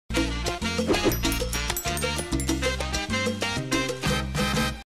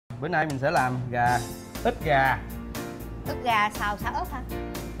Bữa nay mình sẽ làm gà, ức gà. Ức gà xào xả ớt hả?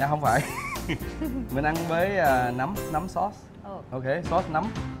 Dạ không phải. Mình ăn với nấm sauce. Ok, sauce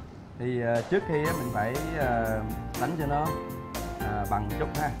nấm. Thì trước khi mình phải đánh cho nó bằng chút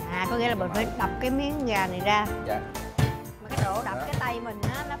ha. Có nghĩa là mình phải đập cái miếng gà này ra. Dạ. Mà cái độ đập cái tay mình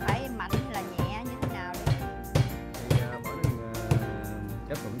á, nó phải mạnh hay là nhẹ như thế nào? Thì mỗi lần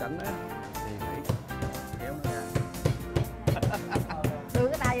Cát Phượng đánh á thì phải kéo nó ra. Đưa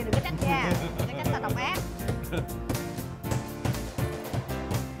cái tay vô, đừng có trách ra. Cái trách là độc ác.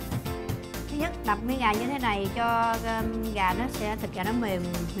 Thứ nhất, đập miếng gà như thế này cho gà nó sẽ, thịt gà nó mềm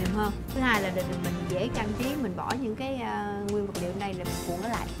hơn. Thứ hai là mình dễ trang trí, mình bỏ những cái nguyên vật liệu này để mình cuộn nó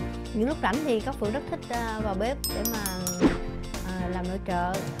lại. Những lúc rảnh thì Cát Phượng rất thích vào bếp để mà làm nội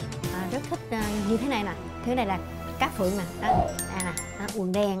trợ, rất thích như thế này nè. Thế này là Cát Phượng nè, đó, nè,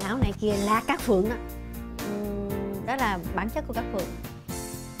 quần đen áo này kia là Cát Phượng đó. Đó là bản chất của Cát Phượng.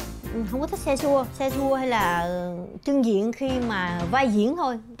 Không có thích xe xua hay là trưng diện khi mà vai diễn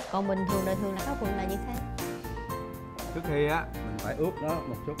thôi. Còn bình thường đời thường là Cát Phượng là như thế. Trước khi á mình phải ướp nó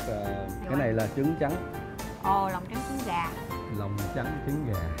một chút cái này là trứng trắng. Lòng trắng trứng gà. Lòng trắng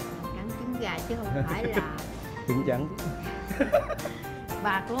trứng gà. Lòng trắng trứng gà chứ không phải là trứng trắng.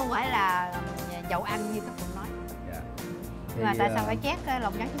 Và cũng không phải là dậu ăn như Cát Phượng nói. Dạ. Nhưng mà tại sao phải chét cái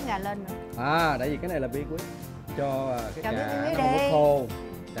lòng trắng trứng gà lên nữa? Tại vì cái này là bí quyết cho cái gà nó không có khô.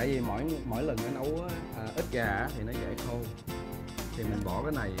 Tại vì mỗi lần nó nấu ít gà thì nó dễ khô. Thì mình bỏ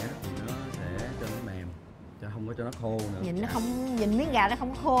cái này á thì nó sẽ cho nó mềm, cho không có cho nó khô nữa. Nhìn nó không, nhìn miếng gà nó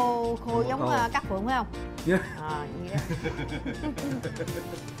không khô không giống khô. Cát Phượng phải không? Yeah. Vậy đó.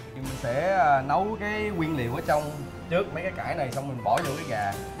 Thì mình sẽ nấu cái nguyên liệu ở trong trước mấy cái cải này, xong mình bỏ vô cái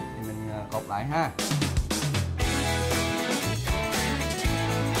gà thì mình cột lại ha.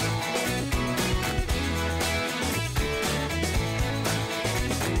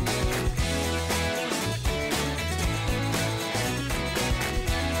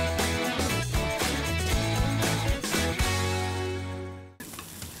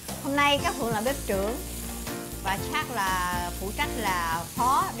 Hôm nay Cát Phượng là bếp trưởng và chắc là phụ trách là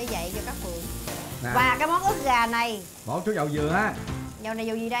phó để dạy cho Cát Phượng. Và cái món ức gà này Bỏ chút dầu dừa ha. Dầu này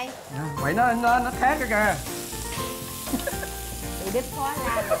dầu gì đây? Vậy nó khác cái kìa. Từ bếp phó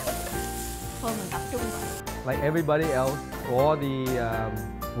ra rồi. Thôi mình tập trung rồi. Like everybody else, all the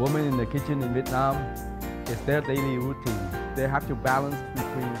women in the kitchen in Vietnam, it's their daily routine. They have to balance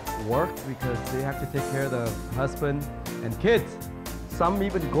between work because they have to take care of the husband and kids. Some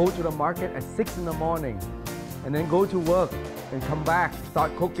even go to the market at 6 in the morning and then go to work and come back,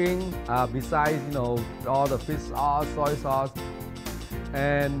 start cooking, besides, you know, all the fish sauce, soy sauce,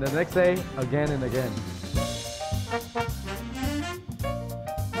 and the next day, again and again.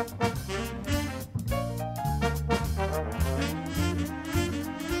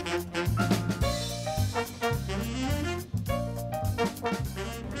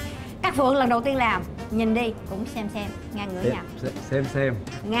 Cát Phượng lần đầu tiên làm, nhìn đi cũng xem ngang ngửa nhau. Xem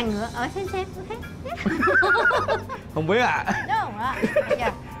Ngang ngửa xem không biết ạ. Đúng không đó, thấy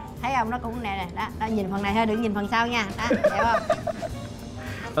chưa? Thấy không, nó cũng nè đó, nhìn phần này thôi, đừng nhìn phần sau nha, đó, hiểu không?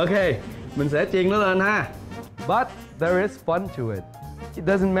 Ok, mình sẽ chiên nó lên ha. But there is fun to it. It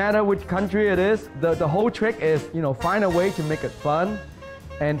doesn't matter which country it is. The whole trick is, you know, find a way to make it fun.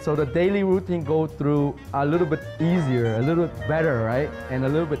 And so the daily routine go through a little bit easier, a little bit better, right? And a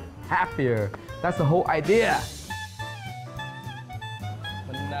little bit happier. That's the whole idea.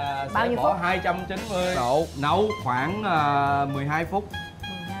 Mình sẽ bỏ 290 độ nấu khoảng 12 phút.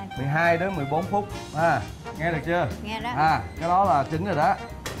 12 đến 14 phút. Nghe được chưa? Nghe đó. Cái đó là chính rồi đó.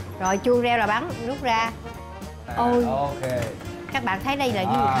 Rồi chuông reo là bắn, rút ra. Ôi. Ok. Các bạn thấy đây là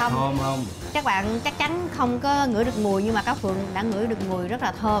gì không? Thơm không? Các bạn chắc chắn không có ngửi được mùi, nhưng mà Cát Phượng đã ngửi được mùi rất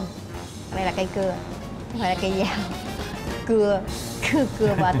là thơm. Đây là cây cưa, không phải là cây dao. Cưa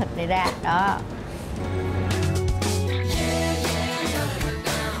bò thịt này ra, đó.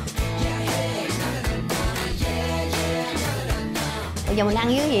 Bây giờ mình ăn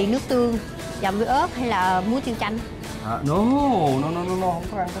với cái gì? Nước tương, dầm với ớt hay là muối tiêu chanh? No, không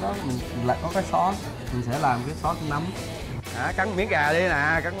có ăn cái đó. Mình lại có cái sauce. Mình sẽ làm cái sauce nấm. Cắn miếng gà đi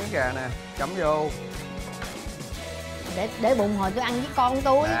nè, cắn miếng gà nè, chấm vô. Để bụng hồi tôi ăn với con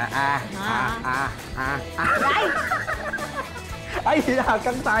tôi. Đây. Ấy gì đó,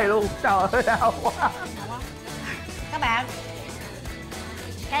 cắn tay luôn. Trời ơi, đau quá. Các bạn,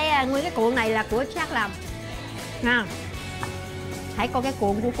 nguyên cái cuộn này là của Chat làm nha. Hãy coi cái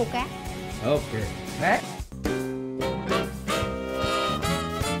cuộn của cô Cát. Ok. Next.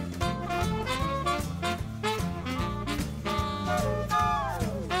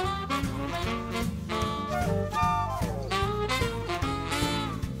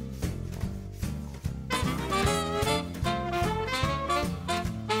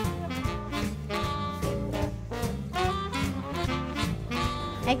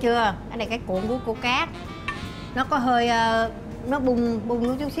 Thấy chưa? Cái này cái cuộn của cô Cát. Nó có hơi nó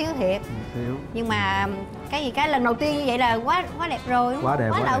bung chút xíu thiệt. Nhưng mà cái lần đầu tiên như vậy là quá đẹp rồi, đúng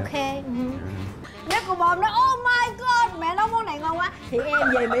không? Quá là ok. Nếu cô Bom nói oh my god mẹ nấu món này ngon quá thì em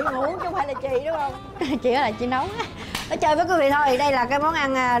về Mỹ ngủ chứ không phải là chị, đúng không? Chị là chị nấu. Nó chơi với quý vị thôi. Đây là cái món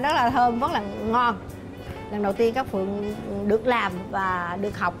ăn rất là thơm, rất là ngon. Lần đầu tiên Cát Phượng được làm và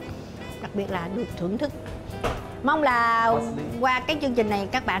được học, đặc biệt là được thưởng thức. Mong là qua cái chương trình này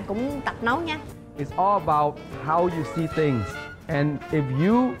các bạn cũng tập nấu nha. It's all about how you see things, and if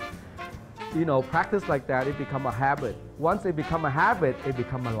you know, practice like that, it become a habit. Once it become a habit, it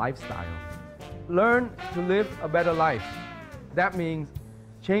become a lifestyle. Learn to live a better life. That means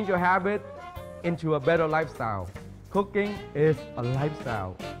change your habit into a better lifestyle. Cooking is a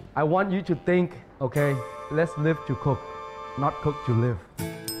lifestyle. I want you to think, okay, let's live to cook, not cook to live.